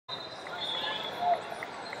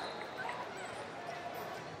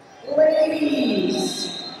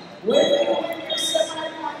Ladies, winning the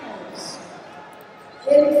semifinals,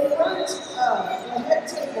 in front of the head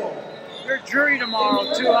table. Your jury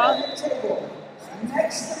tomorrow too, huh?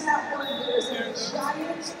 Next to that one, there is a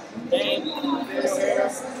giant USA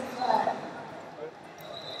wrestling flag.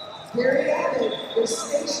 Gary Abbott is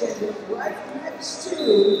stationed right next to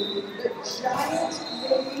the giant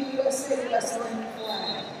Navy USA wrestling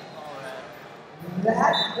flag.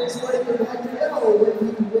 That is what you're going to know when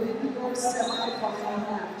you win your semifinal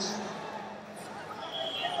match.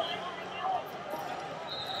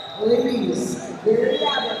 Ladies, Gary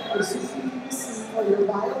Abbott is who you can see for your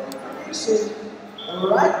vital information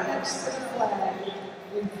right next to the flag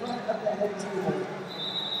in front of the head table.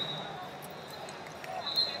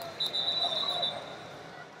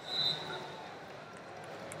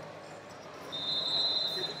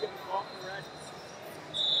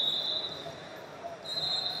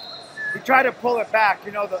 We try to pull it back,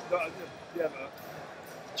 you know, the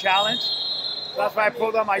challenge. So that's why I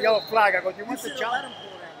pulled on my yellow flag. I go, do you want the challenge?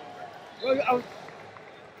 Well,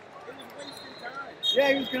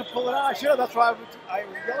 yeah, he was going to pull it out. I should have. That's why I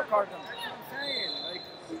yellow carded him. That's what I'm saying. Like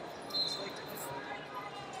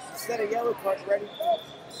instead of yellow card ready.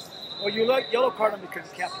 Well, you yellow card him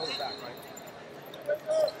because you can't pull it back, right?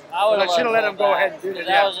 I should have let him go ahead and do that.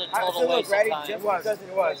 That was a total waste ready, of time. just because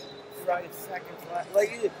it was. Right. Second flag.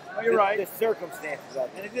 Like, you're right. The circumstances of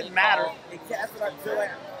it. And it didn't matter. That's what I feel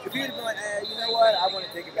like. If you'd have been like, you know what, I want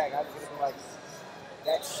to take it back, I was going to be like,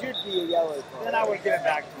 that should be a yellow card. Then I would give it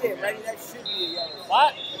back to him. Yeah, ready? That should be a yellow card.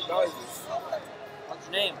 What? Noises. What's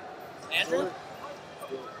your name? Andrew?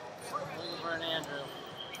 Looking for an Andrew.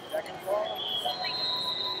 Second call?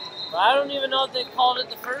 But I don't even know if they called it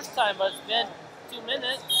the first time, but it's been 2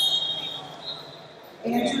 minutes.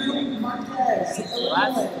 Andrew Marquez,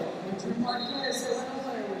 Illinois. Andrew Marquez,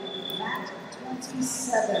 Illinois. Mat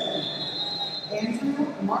 27. Andrew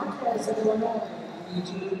Marquez, Illinois. I need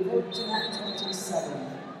you to report to mat 27.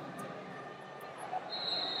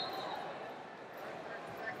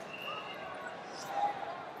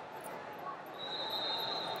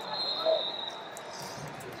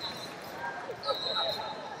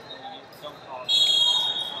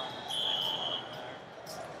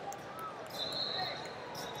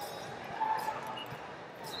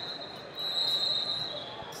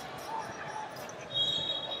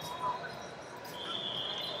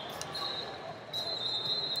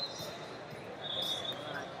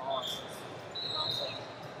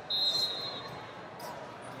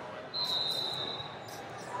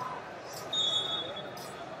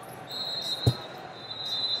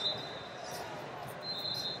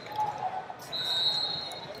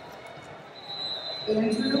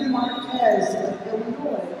 Andrew Marquez of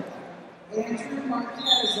Illinois. Andrew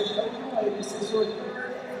Marquez of Illinois, this is your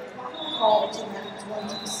third and final call to mat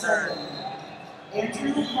 27.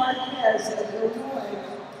 Andrew Marquez of Illinois,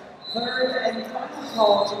 third and final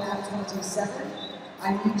call to mat 27. I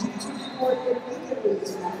need you to report immediately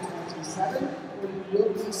to mat 27 or you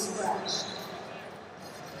will be scratched.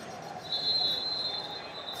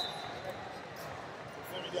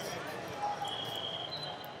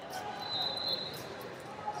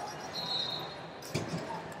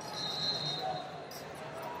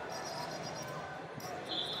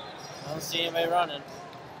 I don't see anybody running.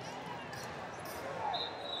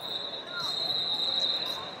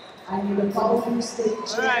 I need the following state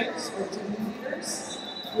chairs for team leaders.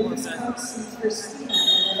 Please come see Christina at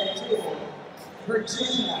the head table.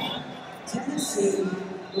 Virginia, Tennessee,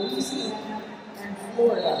 Louisiana, and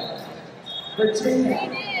Florida.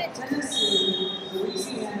 Virginia, Tennessee,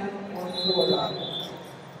 Louisiana, or Florida.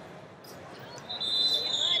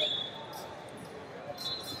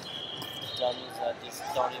 Dummies that just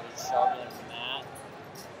don't even show me on the mat.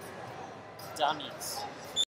 Dummies.